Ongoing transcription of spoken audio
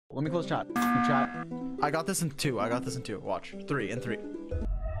Let me close chat. Chat. I got this in 2. I got this in 2. Watch. 3 and 3.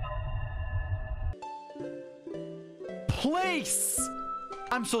 Place.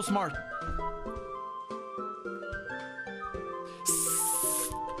 I'm so smart.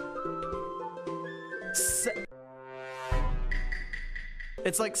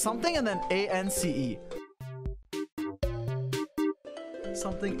 It's like something and then A-N-C-E.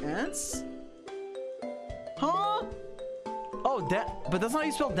 Something ants? Huh? Oh, but that's not how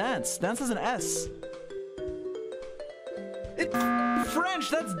you spell dance. Dance is an S. It's French.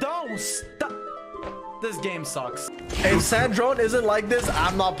 That's dance. This game sucks. If Sandrone isn't like this,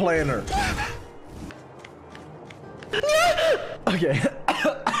 I'm not playing her. Okay.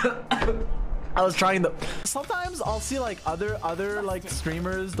 I was trying to. Sometimes I'll see like other like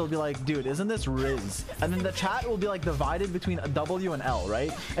streamers. They'll be like, dude, isn't this Riz? And then the chat will be like divided between a W and L,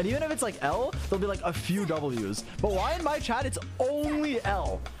 right? And even if it's like L, there'll be like a few W's. But why in my chat it's only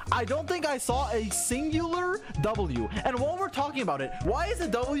L? I don't think I saw a singular W. And while we're talking about it, why is a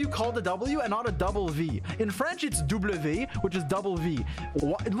W called a W and not a double V? In French, it's W, which is double V.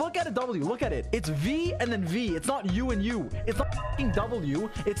 Look at a W. Look at it. It's V and then V. It's not U and U. It's not fucking W.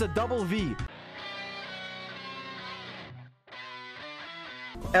 It's a double V.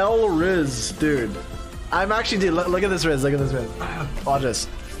 L Riz, dude. I'm actually, dude, look at this Riz. Look at this Riz. Watch this.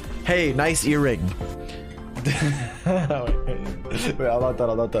 Hey, nice earring. Wait, I'm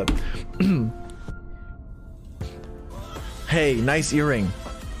not done. Hey, nice earring.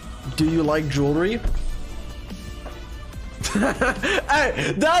 Do you like jewelry?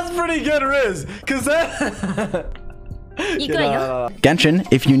 Hey, that's pretty good, Riz. Cause that. Genshin,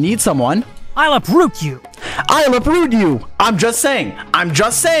 if you need someone, I'll uproot you. I'll uproot you. I'm just saying. I'm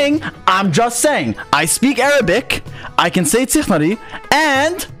just saying. I'm just saying. I speak Arabic. I can say Tichnari.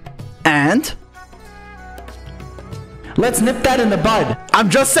 And let's nip that in the bud. I'm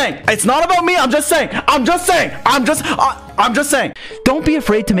just saying. It's not about me. I'm just saying. I'm just saying. I'm just saying. Don't be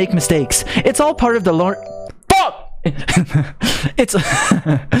afraid to make mistakes. It's all part of the learn. Fuck. It's.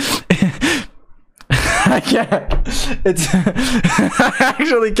 I can't. It's. I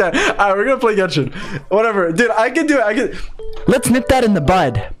actually can't. Alright, we're gonna play Genshin. Whatever, dude. I can do it. I can. Let's nip that in the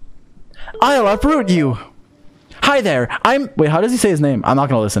bud. I'll uproot you. Hi there. Wait, how does he say his name? I'm not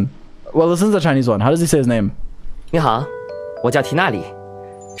gonna listen. Well, listen to the Chinese one. How does he say his name? 你好，我叫缇娜里。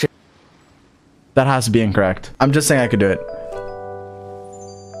 That has to be incorrect. I'm just saying I could do it.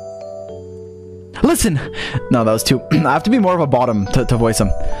 Listen! No, that was too... I have to be more of a bottom to voice him.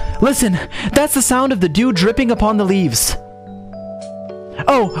 Listen! That's the sound of the dew dripping upon the leaves.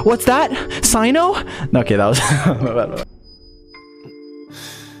 Oh, what's that? Sino? Okay, that was...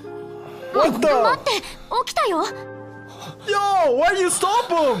 What the? Yo, why do you stop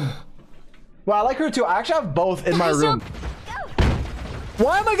him? Well, I like her too. I actually have both in my room.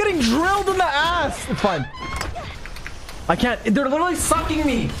 Why am I getting drilled in the ass? It's fine. I can't. They're literally sucking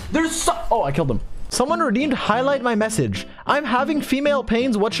me. Oh, I killed them. Someone redeemed highlight my message. I'm having female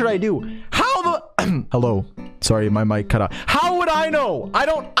pains. What should I do? How the... Hello. Sorry, my mic cut out. How would I know?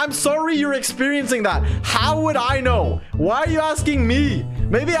 I'm sorry you're experiencing that. How would I know? Why are you asking me?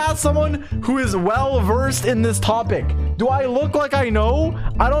 Maybe ask someone who is well versed in this topic. Do I look like I know?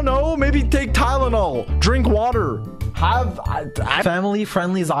 I don't know. Maybe take Tylenol. Drink water. Have family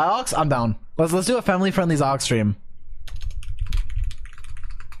friendly Zy0x? I'm down. Let's do a family friendly Zy0x stream.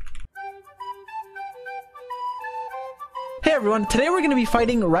 Hey everyone, today we're gonna be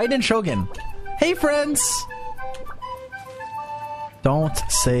fighting Raiden Shogun. Hey friends! Don't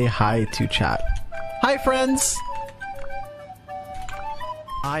say hi to chat. Hi friends!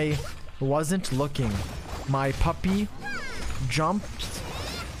 I wasn't looking. My puppy jumped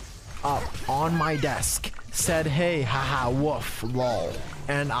up on my desk, said hey, haha, woof, lol,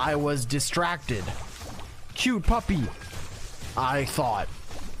 and I was distracted. Cute puppy, I thought.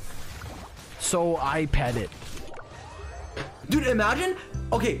 So I pet it. Dude, imagine,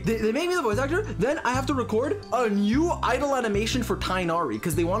 okay, they make me the voice actor, then I have to record a new idol animation for Tainari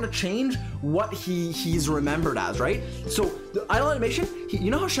because they want to change what he's remembered as, right? So the idol animation,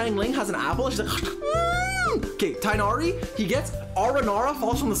 you know how Shangling has an apple? She's like, okay, Tainari, he gets Aranara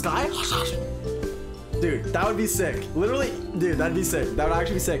falls from the sky. Dude, that would be sick. Literally, dude, that'd be sick. That would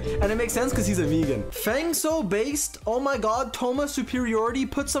actually be sick. And it makes sense because he's a vegan. Fangso based, oh my god, Toma superiority,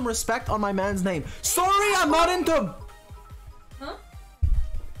 put some respect on my man's name. Sorry, I'm not into... Huh?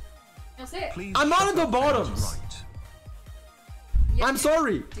 That's it. I'm not into bottoms. Yeah, I'm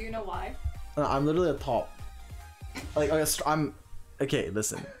sorry. Do you know why? I'm literally a top. Like, I'm... Okay,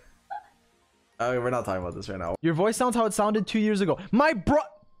 listen. Okay, we're not talking about this right now. Your voice sounds how it sounded 2 years ago. My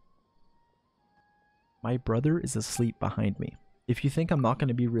brother is asleep behind me. if you think I'm not going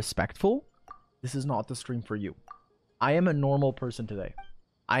to be respectful, this is not the stream for you. I am a normal person today.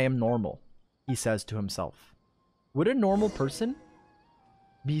 I am normal, he says to himself. Would a normal person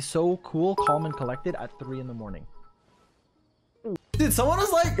be so cool, calm, and collected at 3 in the morning? Dude, someone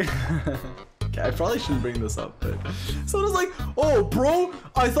was like... Okay, I probably shouldn't bring this up, but... Someone was like, oh, bro,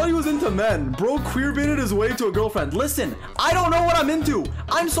 I thought he was into men. Bro queer-baited his way to a girlfriend. Listen, I don't know what I'm into.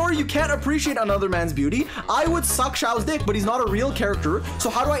 I'm sorry you can't appreciate another man's beauty. I would suck Xiao's dick, but he's not a real character. So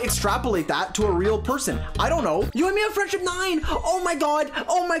how do I extrapolate that to a real person? I don't know. Yoimiya Friendship 9. Oh my god.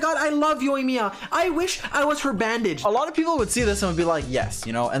 Oh my god, I love Yoimiya. I wish I was her bandage. A lot of people would see this and would be like, yes,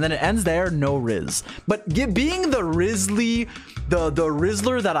 you know, and then it ends there, no Riz. But being the Rizzler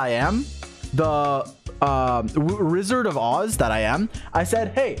that I am, the Wizard of Oz that I am, I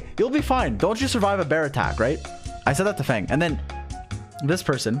said, hey, you'll be fine. Don't you survive a bear attack, right? I said that to Fang. And then this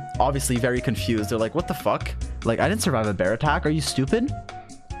person, obviously very confused. They're like, what the fuck? Like, I didn't survive a bear attack. Are you stupid?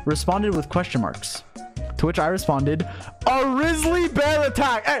 Responded with question marks. To which I responded, a Risley bear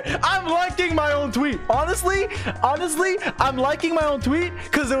attack. Hey, I'm liking my own tweet. Honestly, I'm liking my own tweet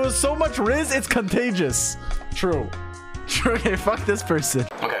because there was so much Riz, it's contagious. True. Okay, fuck this person.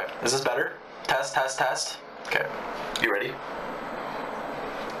 Okay, is this better? Test. Okay.